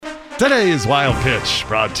Today's Wild Pitch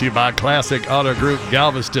brought to you by Classic Auto Group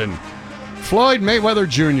Galveston. Floyd Mayweather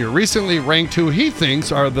Jr. recently ranked who he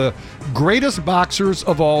thinks are the greatest boxers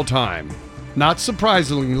of all time. Not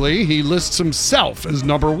surprisingly, he lists himself as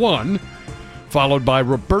number one, followed by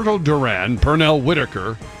Roberto Duran, Pernell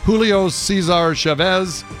Whitaker, Julio Cesar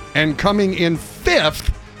Chavez, and coming in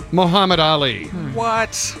fifth, Muhammad Ali.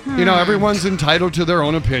 What? You know, everyone's entitled to their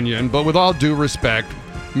own opinion, but with all due respect,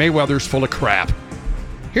 Mayweather's full of crap.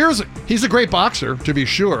 He's a great boxer, to be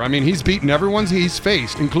sure. I mean, he's beaten everyone he's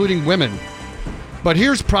faced, including women. But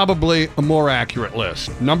here's probably a more accurate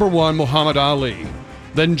list. Number one, Muhammad Ali.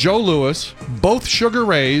 Then Joe Louis, both Sugar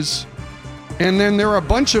Rays. And then there are a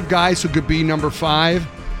bunch of guys who could be number five,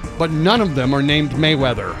 but none of them are named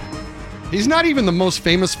Mayweather. He's not even the most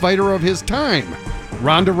famous fighter of his time.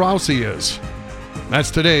 Ronda Rousey is.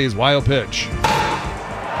 That's today's Wild Pitch.